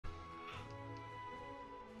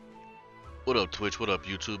What up, Twitch? What up,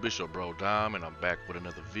 YouTube? It's your bro Dom, and I'm back with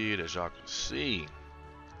another vid. As y'all can see,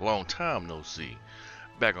 long time no see.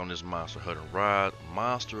 Back on this Monster Hunter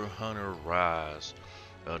Rise.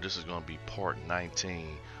 This is gonna be part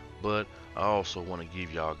 19, but I also want to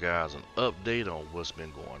give y'all guys an update on what's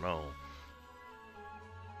been going on.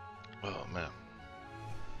 Oh man,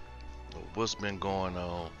 what's been going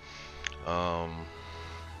on?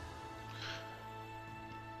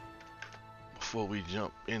 Before we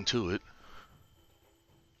jump into it,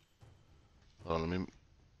 let me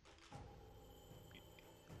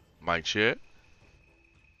mic check.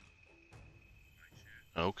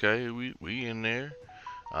 Okay, we in there.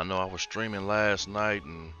 I know I was streaming last night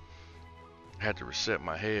and had to reset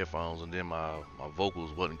my headphones, and then my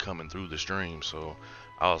vocals wasn't coming through the stream, so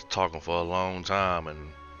I was talking for a long time and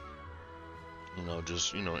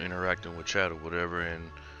just interacting with chat or whatever, and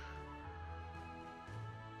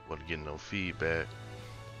wasn't getting no feedback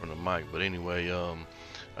from the mic. But anyway,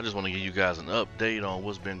 I just want to give you guys an update on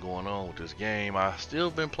what's been going on with this game. I still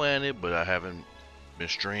been playing it, but I haven't been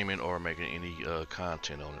streaming or making any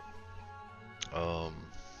content on it.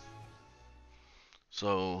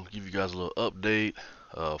 So give you guys a little update.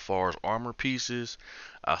 As far as armor pieces,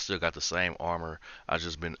 I still got the same armor. I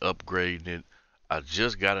just been upgrading it. I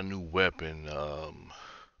just got a new weapon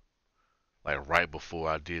like right before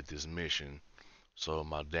I did this mission, so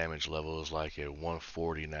my damage level is like at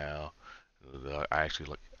 140 now. I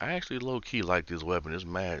actually low key like this weapon. It's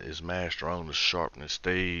mad strong, it's sharp, and it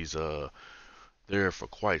stays there for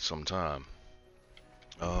quite some time.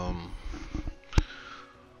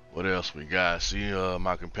 What else we got? See,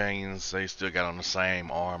 my companions, they still got on the same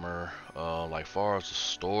armor. Like far as the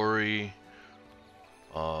story,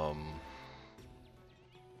 let's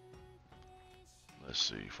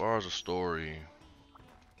see. Far as the story,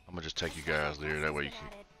 I'm gonna just take you guys there. That way you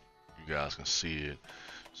guys can see it.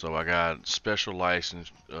 So I got special license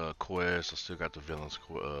quests. I still got the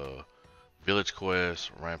village quest,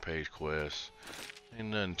 rampage quest.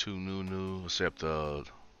 Ain't nothing too new except the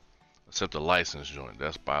license joint.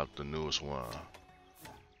 That's about the newest one.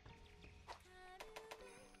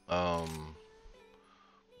 But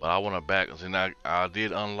I want to back. And I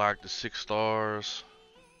did unlock the 6 stars.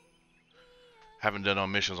 Haven't done no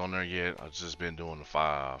missions on there yet. I've just been doing the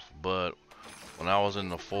 5. But when I was in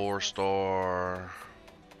the 4-star,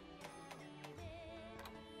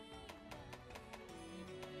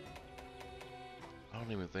 I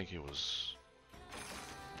don't even think it was.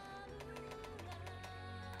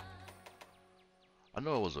 I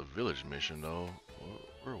know it was a village mission though.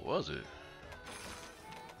 Where was it?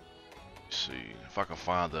 Let's see if I can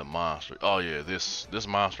find that monster. Oh yeah, this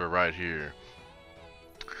monster right here.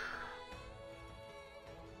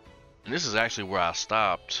 And this is actually where I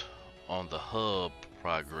stopped on the hub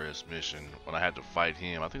progress mission when I had to fight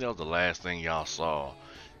him. I think that was the last thing y'all saw,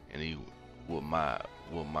 and he whooped my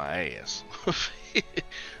ass.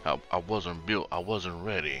 I wasn't built. I wasn't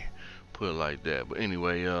ready. Put it like that. But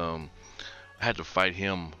anyway, I had to fight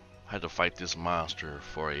him. I had to fight this monster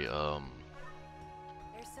for a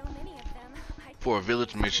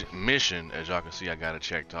village mission. As y'all can see, I got it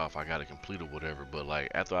checked off. I got it complete or whatever. But like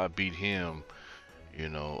after I beat him,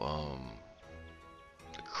 the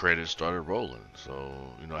credits started rolling. So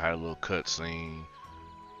I had a little cutscene,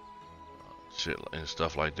 shit and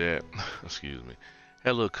stuff like that. Excuse me.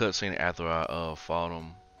 Had a little cutscene after I fought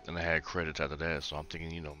him, and I had credits after that. So I'm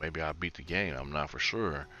thinking, maybe I beat the game. I'm not for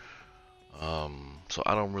sure. So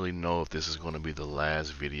I don't really know if this is going to be the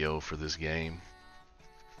last video for this game.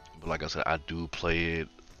 But like I said, I do play it.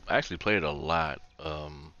 I actually play it a lot.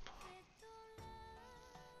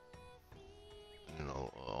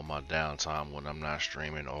 On my downtime when I'm not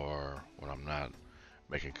streaming or when I'm not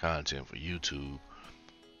making content for YouTube.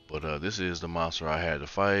 But this is the monster I had to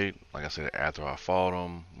fight. Like I said, after I fought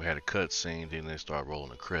him, we had a cutscene, then they start rolling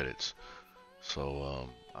the credits. So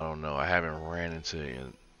I don't know. I haven't ran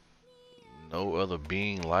into no other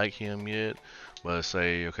being like him yet. But let's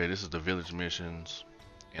say, okay, this is the village missions,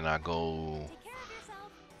 and I go.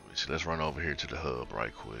 Let's run over here to the hub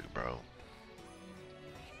right quick, bro.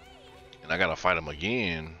 And I gotta fight him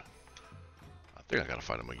again. I think I gotta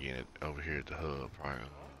fight him again over here at the hub. Probably.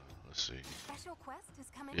 Let's see.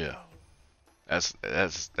 Yeah, that's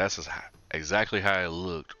exactly how it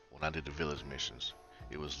looked when I did the village missions.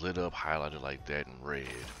 It was lit up, highlighted like that in red,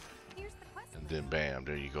 and then bam,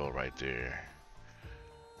 there you go, right there.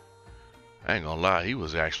 I ain't gonna lie, he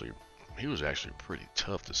was actually pretty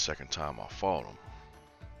tough the second time I fought him.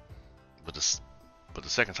 But the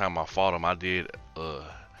second time I fought him, I did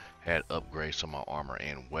had upgrades to my armor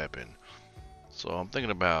and weapon. So I'm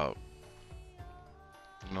thinking about,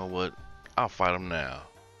 you know what? I'll fight him now.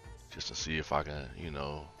 just to see if I can, you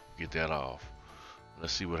know, get that off.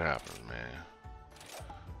 Let's see what happens, man.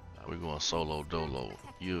 We're going solo dolo.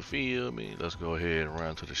 You feel me? Let's go ahead and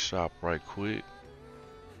run to the shop right quick.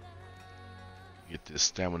 Get this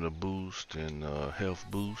stamina boost and health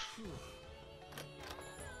boost.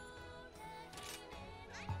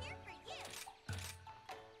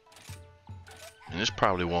 And this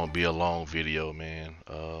probably won't be a long video, man.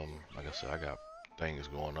 Like I said, I got things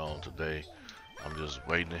going on today. I'm just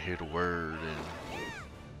waiting to hear the word and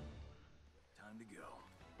time to go.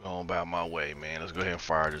 going about my way, man. Let's go ahead and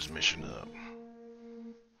fire this mission up.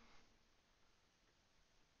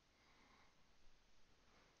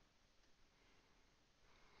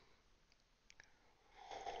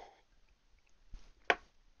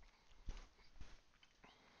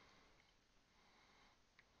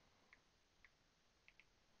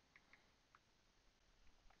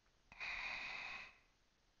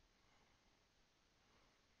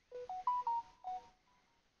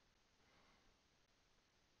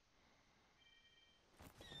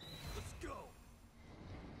 Let's go.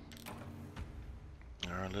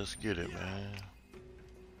 Alright, let's get it, man.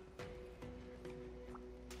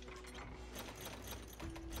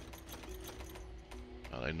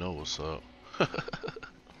 Oh, they know what's up. I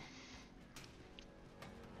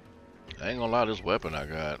ain't gonna lie, this weapon I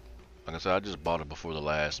got, like I said, I just bought it before the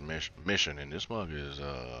last mission, and this mug is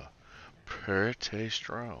pretty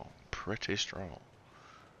strong. Pretty strong.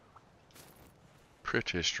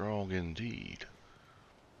 Pretty strong indeed.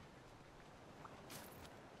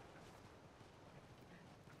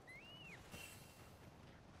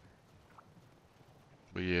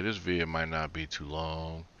 But yeah, this video might not be too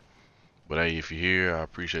long. But hey, if you're here, I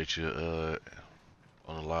appreciate you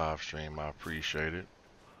on the live stream. I appreciate it.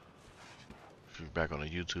 If you're back on the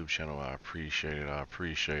YouTube channel, I appreciate it. I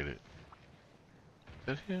appreciate it.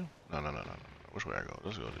 Is that him? No. Which way I go?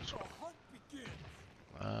 Let's go this way.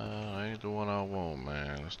 Ain't the one I want,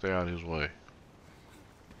 man. Let's stay out of his way.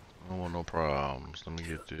 I don't want no problems. Let me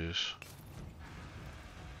get this.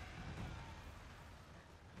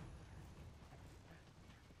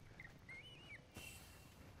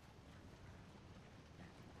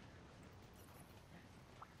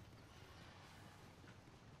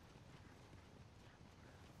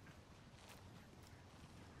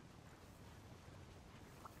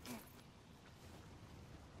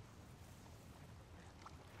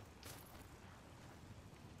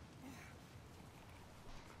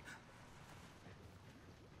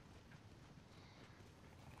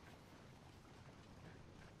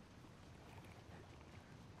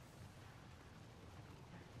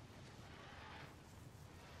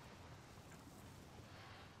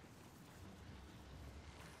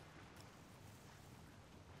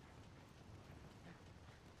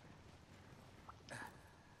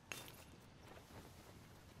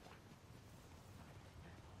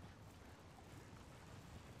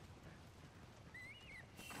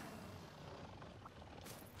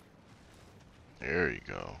 There you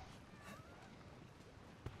go.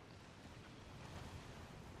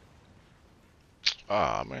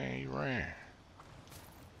 Ah, man, you ran.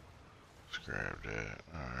 Let's grab that.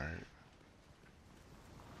 Alright.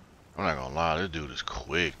 I'm not gonna lie, this dude is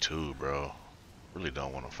quick too, bro. Really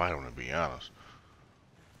don't want to fight him, to be honest.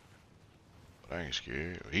 But I ain't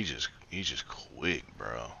scared. He's just quick,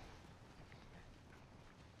 bro.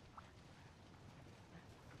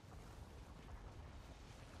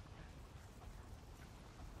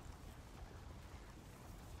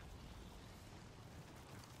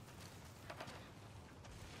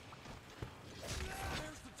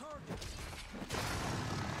 There's the target.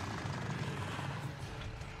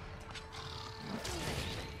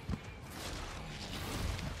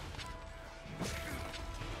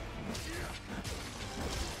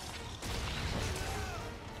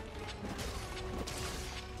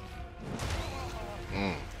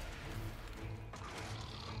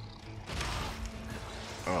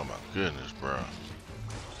 Oh my goodness, bro.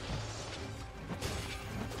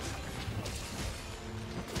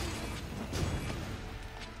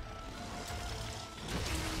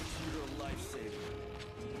 You're a lifesaver.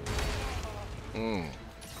 Mm.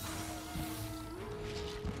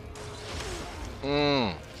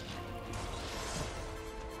 Mm.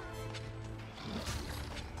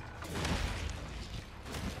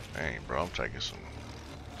 Dang, bro, I'm taking some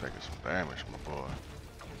damage, my boy.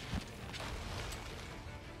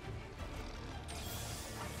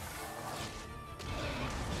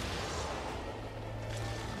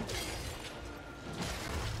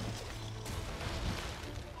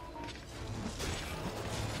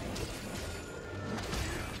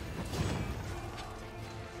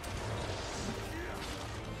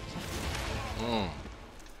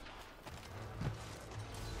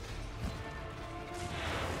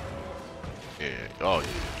 Oh yeah.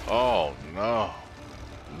 Oh no.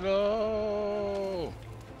 No.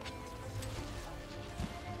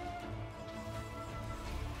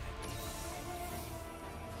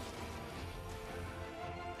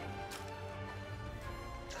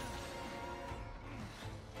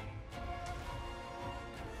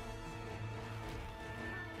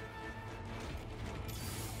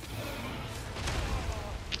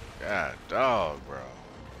 God dog, bro.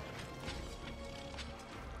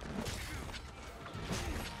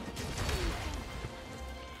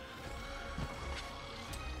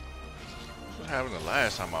 This was happening the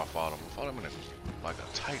last time I fought him. I fought him in like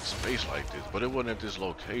a tight space like this, but it wasn't at this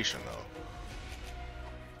location though.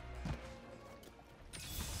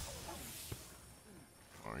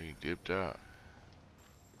 Or he dipped out.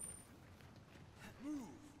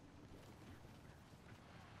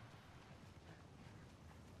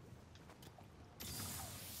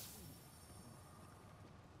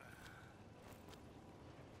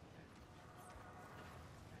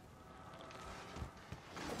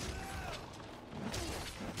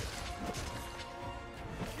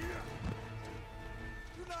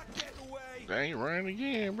 You're not getting away. They ain't running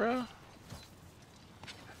again, bro.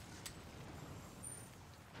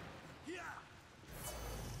 Yeah.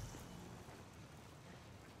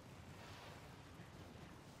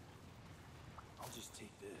 I'll just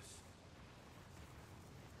take this.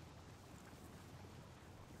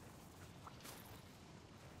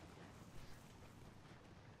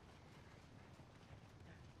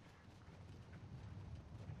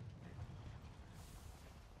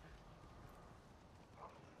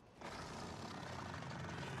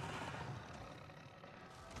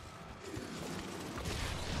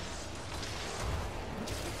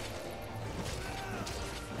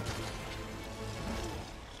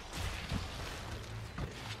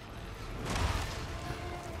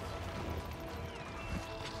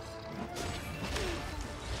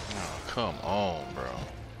 Oh, come on, bro.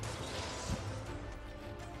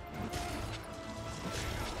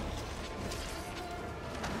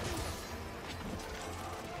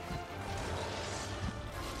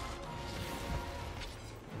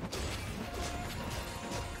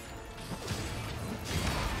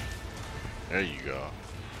 There you go.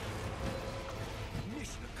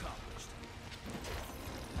 Mission accomplished.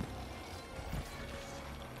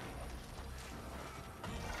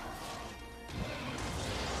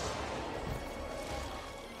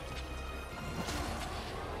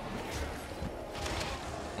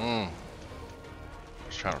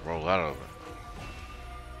 Just trying to roll out of it.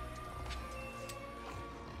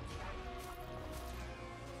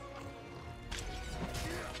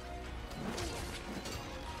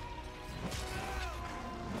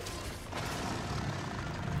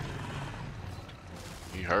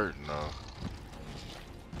 He hurting though.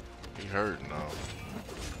 He hurting though.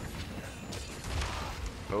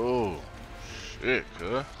 Oh shit,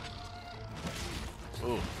 cuz.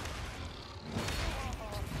 Oh.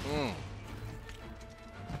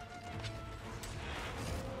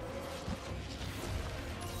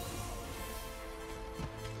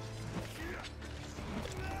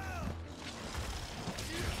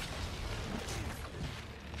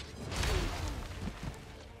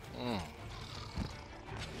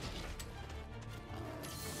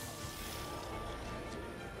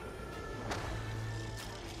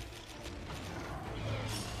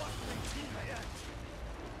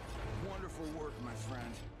 Wonderful work, my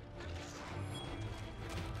friend.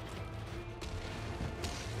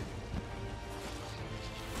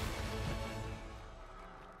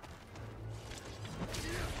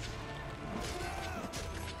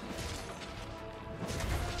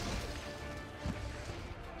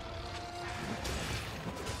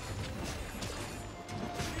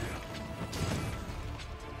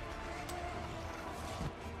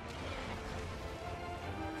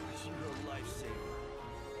 You're a lifesaver.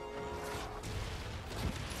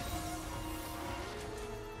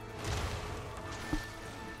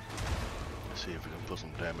 Let's see if we can put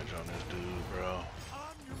some damage on this dude, bro.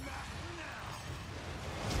 I'm your master now.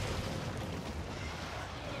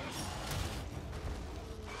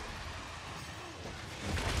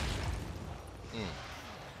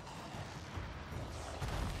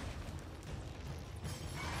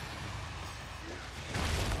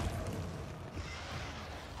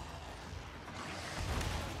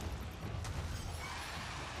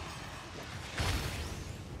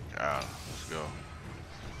 Let's go.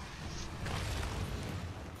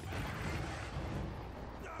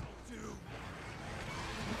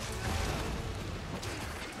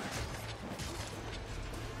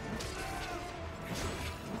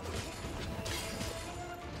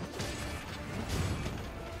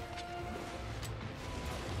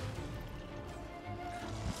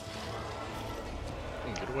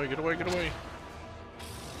 away, get away, get away.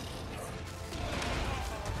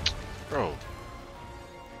 Bro.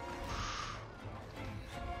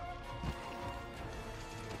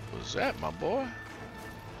 What's that, my boy?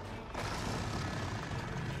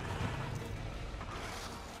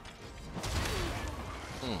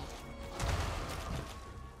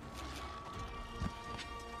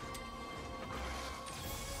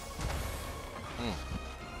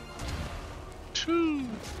 Two.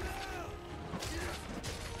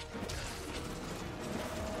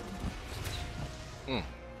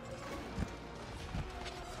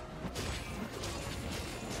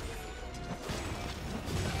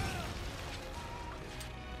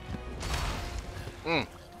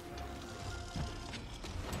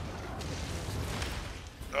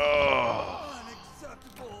 Oh.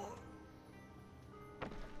 Unacceptable.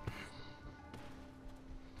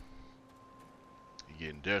 He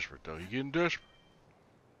getting desperate though. He getting desperate.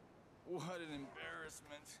 What an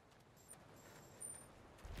embarrassment.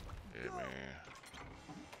 Yeah, man.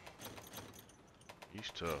 He's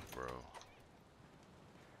tough, bro.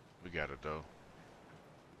 We got it though.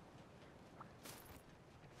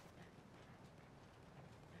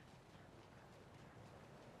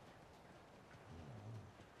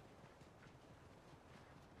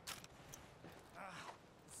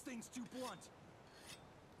 This thing's too blunt.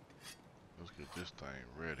 Let's get this thing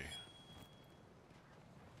ready.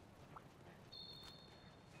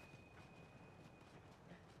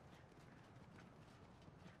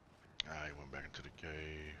 Ah, he went back into the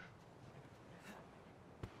cave.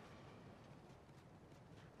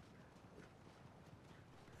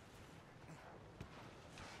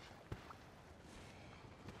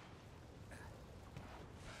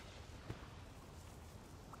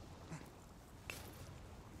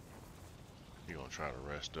 He gonna try to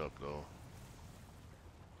rest up though.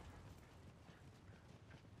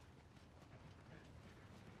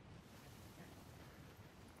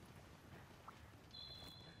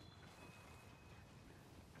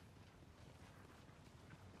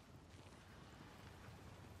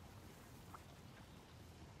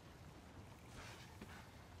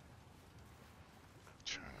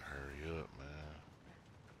 Trying to hurry up, man.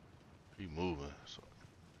 He moving, so.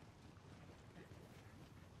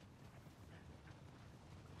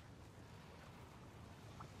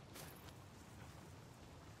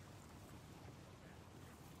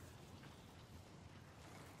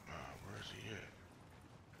 Where's he at?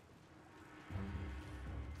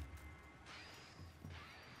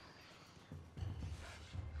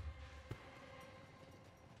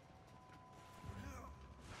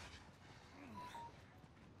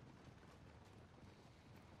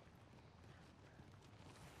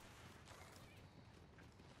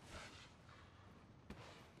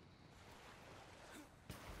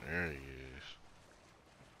 There he is.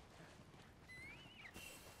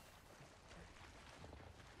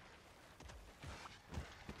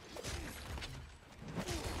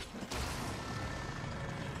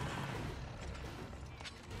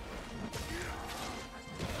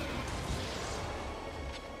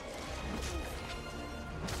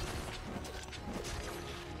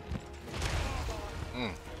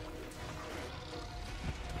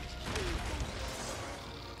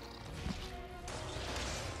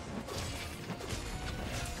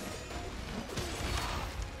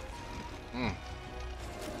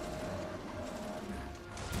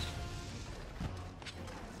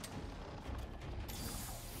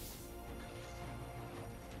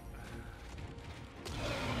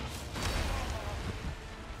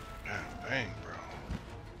 Dang, bro.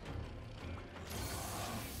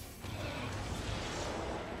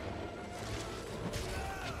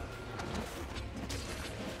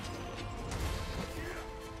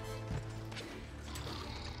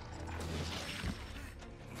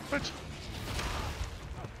 What?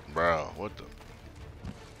 Bro, what the?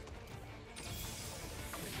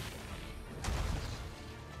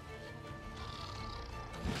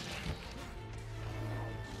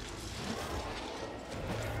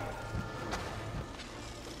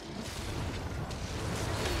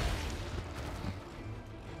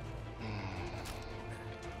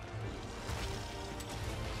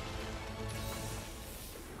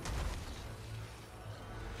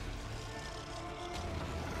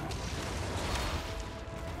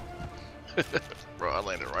 Bro, I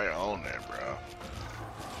landed right on that, bro.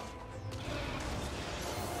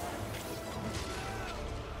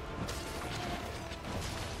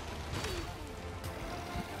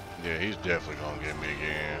 Yeah, he's definitely gonna get me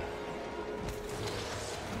again.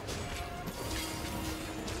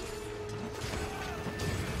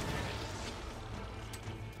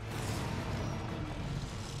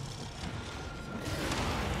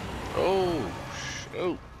 Oh,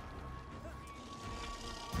 shoot.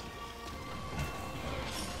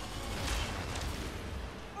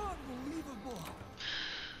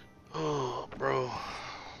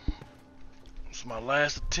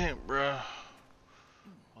 last attempt, bro.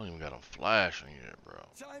 I don't even got a flash on yet, bro.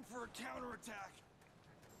 Time for a counterattack.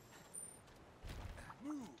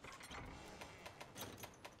 Move.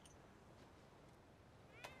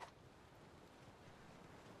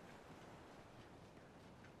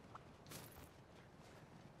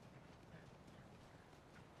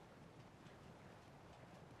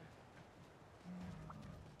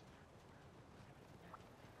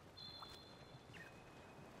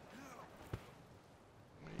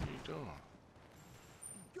 What are you doing?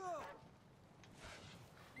 Go.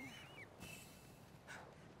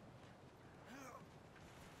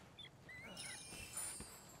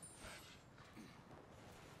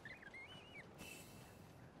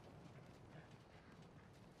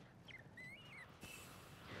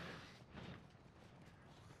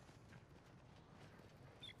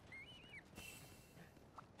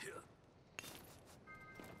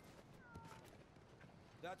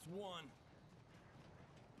 That's one.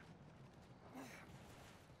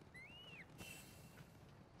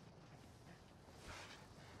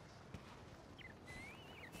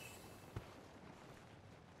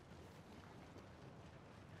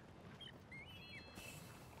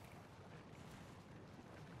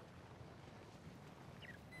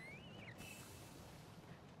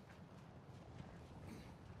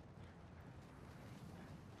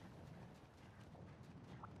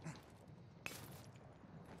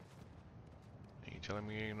 You telling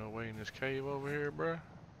me ain't no way in this cave over here, bruh?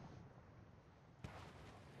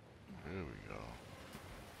 There we go.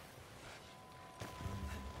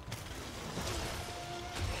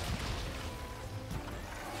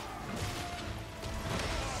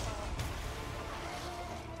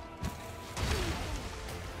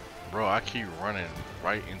 Bro, I keep running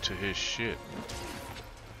right into his shit.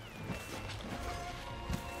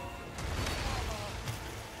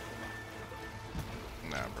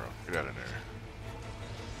 Nah, bro. Get out of there.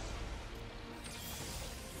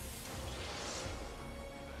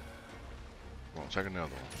 Come on, take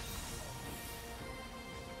another one.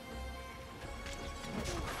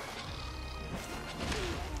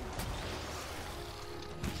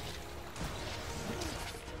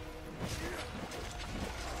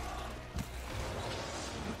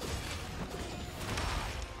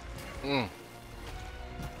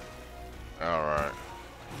 Alright.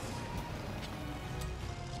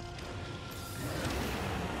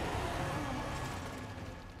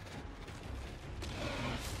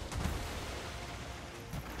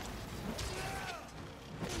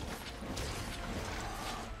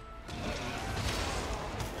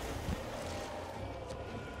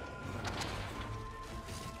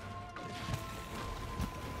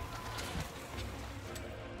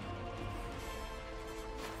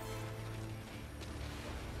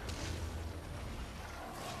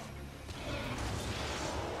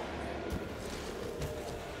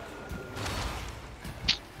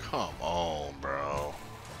 Come on, bro.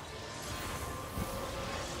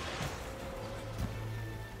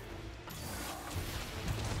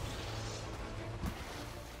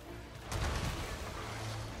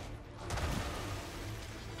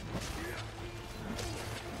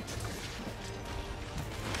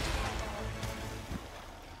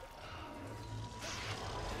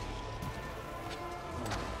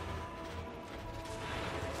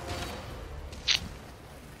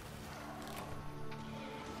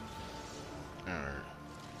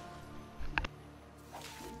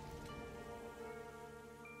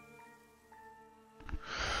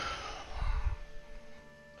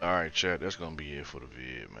 Alright, chat, that's gonna be it for the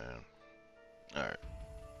vid, man. Alright.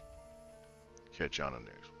 Catch y'all on the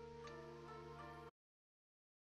next one.